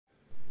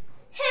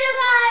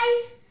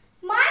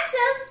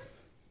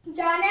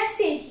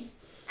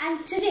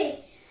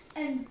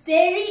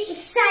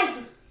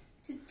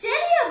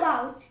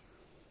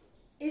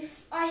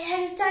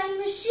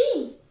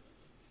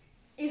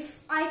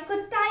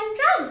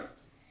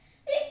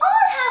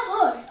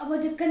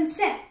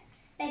concept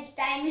like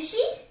time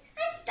machine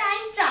and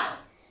time travel.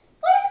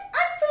 What an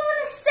unproven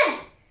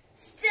concept!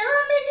 Still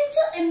amazing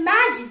to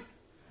imagine.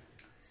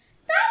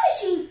 Time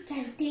machine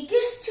can take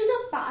us to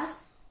the past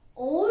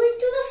or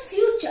into the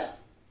future.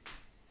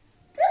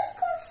 This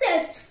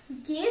concept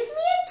gave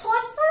me a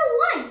thought for a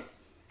while.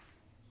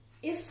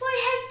 If I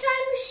had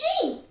time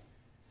machine,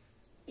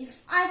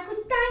 if I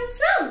could time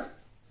travel.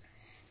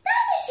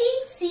 Time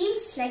machine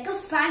seems like a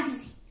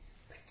fantasy,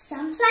 but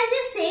some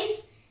scientists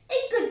say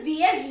it could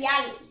be a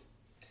reality.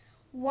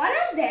 One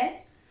of them,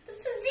 the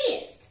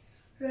physicist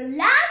Roland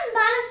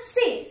Mallet,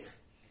 says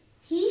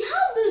he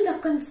has built a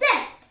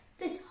concept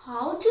that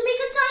how to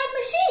make a time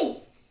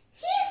machine.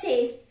 He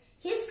says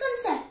his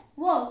concept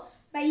worked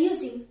by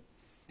using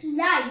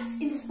lights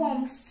in the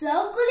form of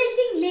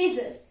circulating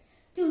lasers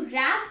to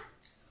wrap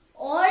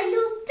or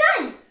loop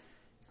time.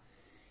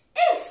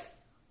 If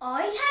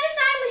I had a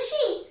time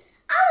machine,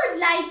 I would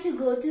like to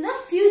go to the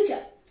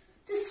future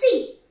to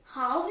see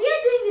how we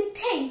are doing with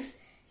things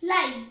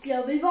like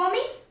global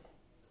warming,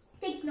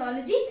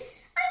 technology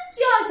and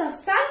cures of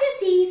some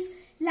disease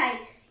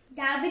like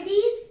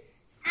diabetes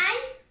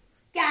and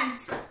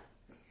cancer.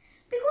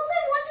 Because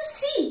I want to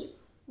see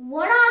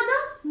what are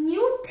the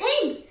new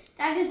things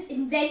that is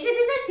invented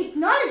in the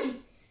technology.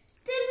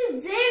 There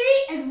will be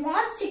very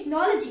advanced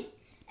technology,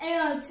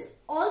 and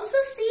also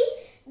see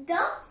the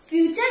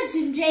future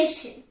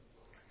generation.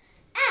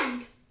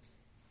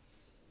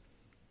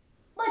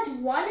 But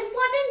one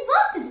important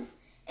work to do.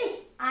 If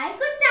I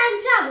could time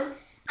travel,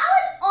 I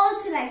would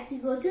also like to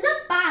go to the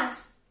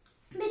past,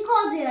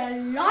 because there are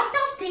a lot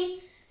of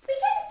things we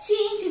can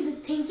change in the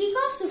thinking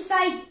of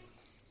society,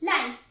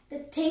 like the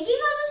thinking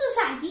of the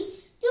society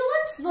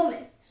towards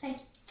women, like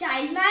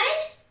child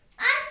marriage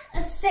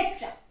and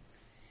etc.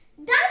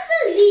 That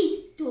will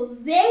lead to a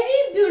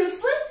very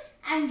beautiful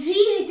and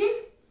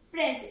rewritten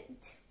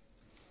present.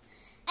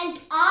 And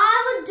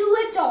I would do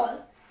it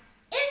all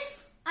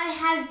if I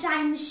had a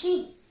time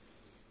machine,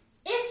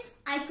 if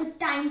I could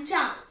time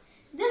travel.